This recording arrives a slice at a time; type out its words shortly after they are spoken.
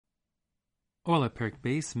Orlah Perk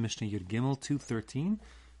Base, Mishnah Yud Gimel 213.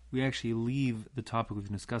 We actually leave the topic we've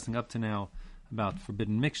been discussing up to now about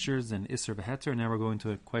forbidden mixtures and Isser v'Heter. Now we're going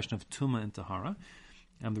to a question of Tuma and Tahara.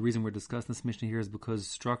 And the reason we're discussing this Mishnah here is because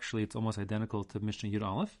structurally it's almost identical to Mishnah Yud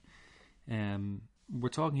Aleph. We're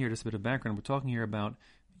talking here, just a bit of background, we're talking here about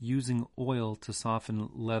using oil to soften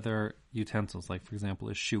leather utensils, like for example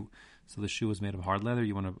a shoe. So the shoe is made of hard leather,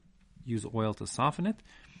 you want to use oil to soften it.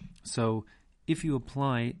 So if you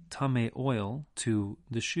apply tameh oil to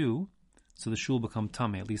the shoe, so the shoe will become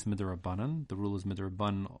tameh, at least midrabanan. The rule is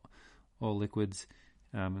midrabanan, all liquids,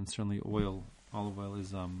 and certainly oil, olive oil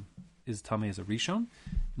is tameh as a rishon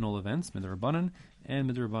in all events, midrabanan, and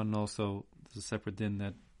midrabanan also, there's a separate din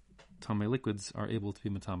that tameh liquids are able to be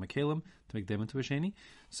matama kalim, to make them into a sheni.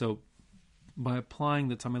 So by applying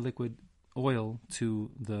the tameh liquid oil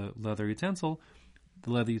to the leather utensil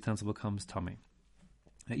becomes tameh.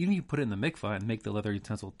 Now, even if you put it in the mikvah and make the leather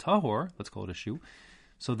utensil tahor, let's call it a shoe,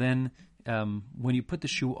 so then when you put the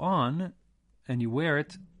shoe on and you wear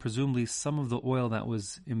it, presumably some of the oil that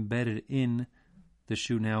was embedded in the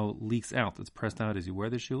shoe now leaks out. It's pressed out as you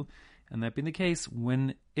wear the shoe. And that being the case,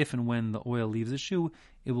 if and when the oil leaves the shoe,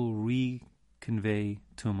 it will re-convey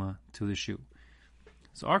tuma to the shoe.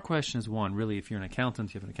 So our question is one, really, if you're an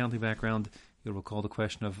accountant, you have an accounting background, you'll recall the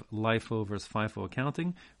question of LIFO versus FIFO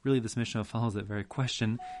accounting. Really, this Mishnah follows that very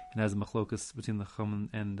question and has a machlokas between the Chum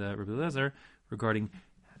and Rabbi Eliezer regarding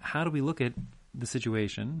how do we look at the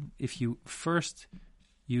situation if you first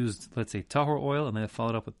used, let's say, tahor oil and then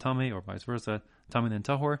followed up with tameh, or vice versa, tameh then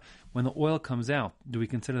tahor. When the oil comes out, do we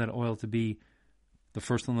consider that oil to be the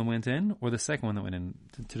first one that went in or the second one that went in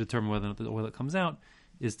to determine whether or not the oil that comes out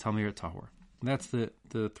is tameh or tahor? That's the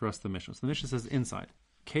thrust of the Mishnah. So the Mishnah says inside,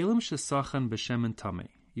 Kalim shesachan b'shemen tameh.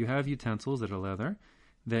 You have utensils that are leather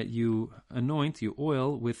that you anoint, you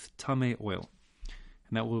oil with tameh oil.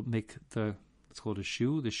 And that will make let's call it the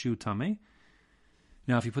shoe tameh.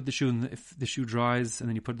 Now, if you put the shoe if the shoe dries and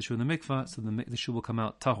then you put the shoe in the mikvah, so the shoe will come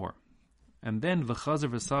out tahor. And then v'chazer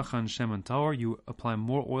v'sachan shemen tahor, you apply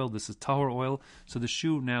more oil. This is tahor oil. So the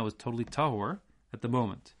shoe now is totally tahor at the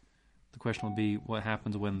moment. The question will be what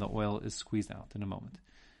happens when the oil is squeezed out in a moment.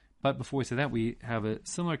 But before we say that, we have a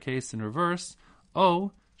similar case in reverse.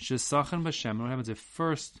 Shesachan b'shem. What happens if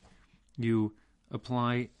first you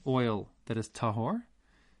apply oil that is tahor,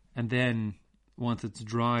 and then once it's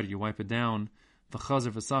dried, you wipe it down,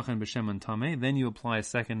 v'chazer v'sachan b'shem and tameh, then you apply a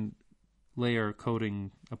second layer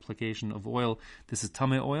coating application of oil. This is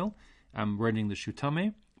tameh oil. I'm rendering the shoe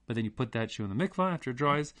tameh, but then you put that shoe in the mikvah after it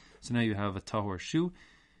dries, so now you have a tahor shoe.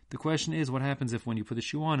 The question is, what happens if when you put the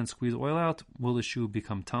shoe on and squeeze oil out, will the shoe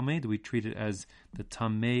become tameh? Do we treat it as the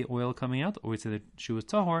tameh oil coming out, or we say the shoe is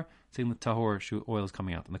tahor, saying the tahor shoe oil is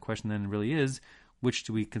coming out? And the question then really is, which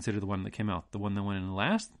do we consider the one that came out? The one that went in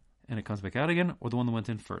last, and it comes back out again, or the one that went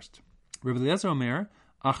in first? Rabbi Eliezer Omer,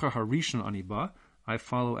 Achar Harishon Aniba, I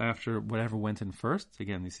follow after whatever went in first.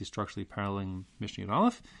 Again, you see structurally paralleling Mishnah Yud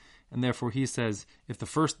Aleph, and therefore he says, if the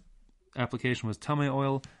first application was tameh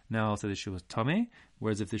oil, now I'll say the shoe was tameh.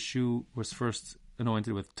 Whereas if the shoe was first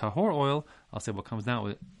anointed with tahor oil, I'll say what comes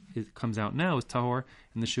out now is tahor,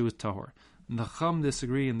 and the shoe is tahor. And the Chum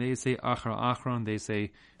disagree, and they say achar achron. They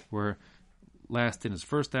say where last in is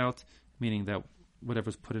first out, meaning that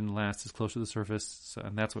whatever's put in last is closer to the surface,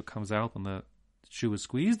 and that's what comes out when the shoe is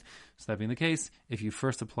squeezed. So that being the case, if you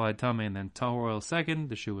first applied tameh and then tahor oil second,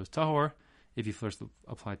 the shoe is tahor. If you first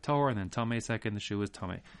applied tahor and then tameh second, the shoe is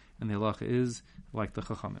tameh. And the halacha is like the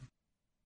Chachamim.